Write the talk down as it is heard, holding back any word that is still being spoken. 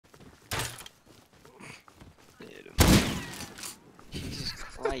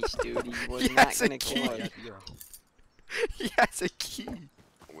Christ, dude. He was He not has a gonna key. kill us. He has a key.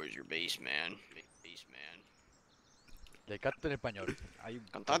 Where's your base, man? Base, man. Le canto en español. Hay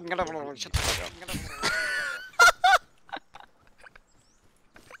un... Shut the fuck up.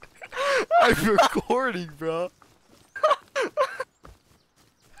 I'm recording, bro.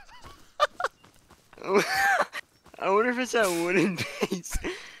 I wonder if it's that wooden base.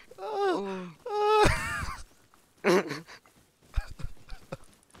 Oh.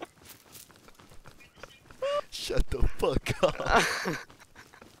 Shut the fuck up.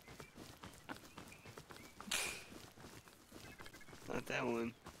 Not that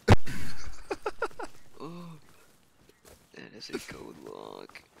one. Oh. That is a code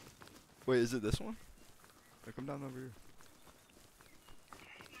lock. Wait, is it this one? Or come down over here.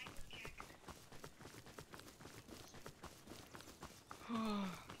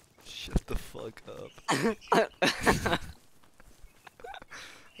 Shut the fuck up.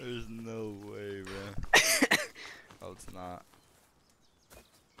 There's no way, man. Oh, it's not.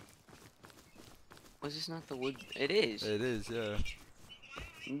 Was this not the wood? It is. It is, yeah.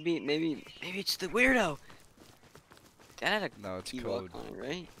 Maybe it's the weirdo. That had a No, it's key code. lock on it,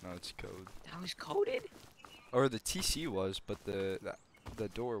 right? No, it's code. That was coded? Or the TC was, but the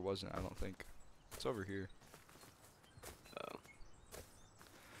door wasn't, I don't think. It's over here. Oh.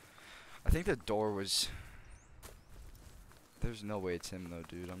 I think the door was... There's no way it's him though,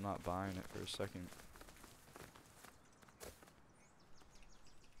 dude. I'm not buying it for a second.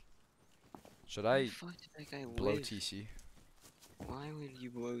 Should Where I the fuck did that guy blow live? TC? Why would you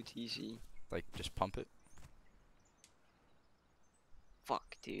blow TC? Like, just pump it?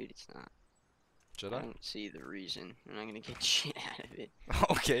 Fuck, dude, it's not. Should I I? don't see the reason. I'm not gonna get shit out of it.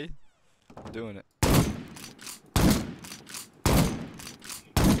 Okay. I'm doing it.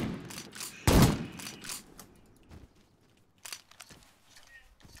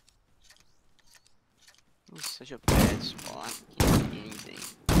 It's such a bad spot. Can't do anything.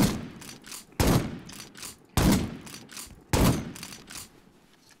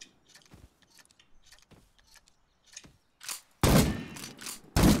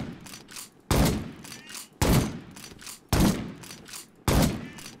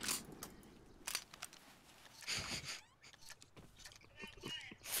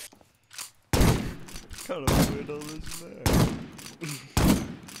 Kind of weird all this man.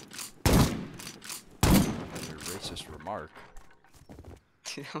 Another racist remark.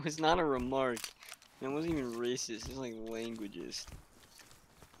 Dude, that was not a remark. That wasn't even racist. It's like languages.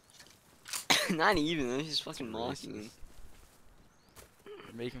 Not even. That was just fucking mocking him.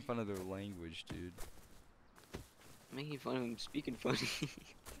 You're making fun of their language, dude. Making fun of him speaking funny.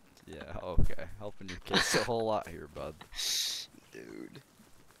 Yeah, okay. Helping your case a whole lot here, bud. Dude.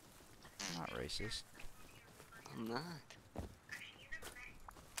 I'm not racist. I'm not.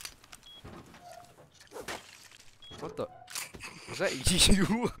 What the? Was that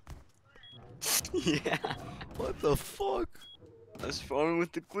you? Yeah. What the fuck? I was farming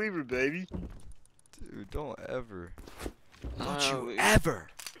with the cleaver, baby. Dude, don't ever. Don't Oh, you ever.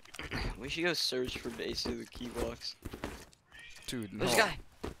 We should go search for bases of the key blocks. Dude, no. There's a guy.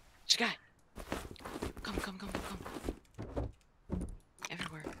 There's a guy. Come.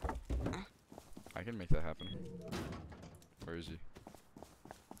 Everywhere. Huh? I can make that happen. Where is he?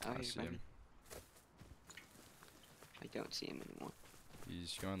 Oh, I he's see right him. I don't see him anymore.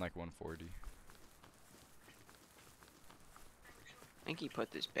 He's going like 140. I think he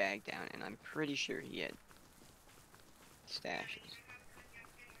put this bag down, and I'm pretty sure he had stashes.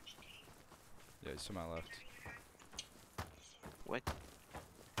 Yeah, he's to my left. What?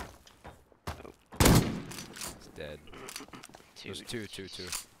 Oh. He's dead. There's two.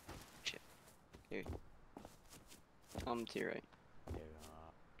 Shit. Dude. To your right.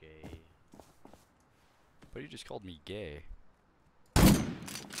 Gay. But you just called me gay.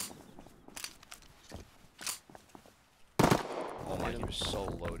 Oh my, he was so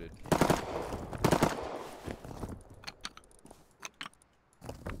loaded.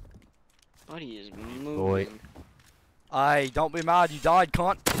 Buddy is moving. Don't be mad, you died,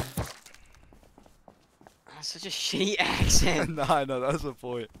 cunt. That's such a shitty accent. Nah, I know, that was the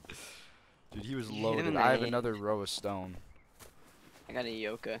point. Dude, he was You hit him in loaded. the I have head. another row of stone. I got a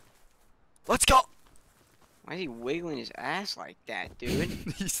Yoka. Let's go! Why is he wiggling his ass like that, dude?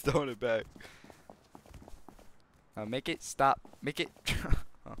 He's throwing it back. Make it stop. Make it.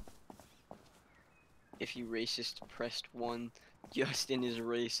 Oh. If you racist pressed 1, Justin is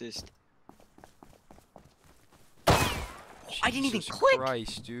racist. I didn't even Jesus click!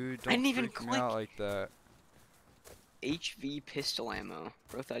 Christ, dude. I didn't even freak me out click. like that. HV pistol ammo.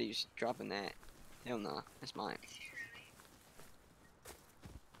 Bro thought he was dropping that. Hell nah, that's mine.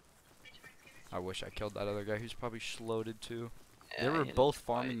 I wish I killed that other guy who's probably shloated too. Yeah, They were he had both his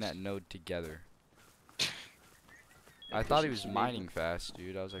farming bites. that node together. Yeah, I 'cause thought he you was keep mining fast,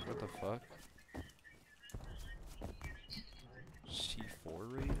 dude. I was like, what the fuck?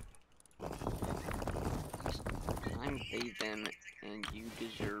 C4 raid? I'm pay them, and you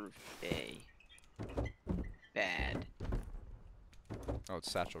deserve pay. Bad. Oh,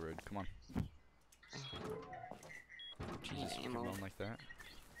 it's satchel raid. Come on. Jesus, you can ammo. run like that.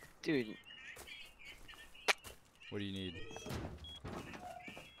 Dude, What do you need?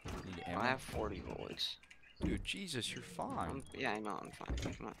 Need I ammo? have 40 bullets. Dude, Jesus, you're fine. Yeah, I know, I'm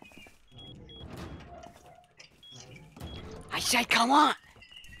fine. Come on. I said, come on!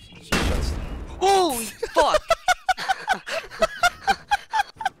 Just Holy fuck!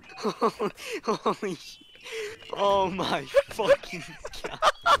 Holy shit. Oh my fucking god.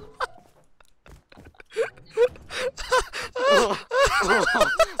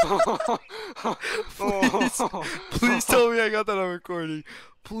 Please tell me I got that on recording.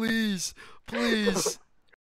 Please, please.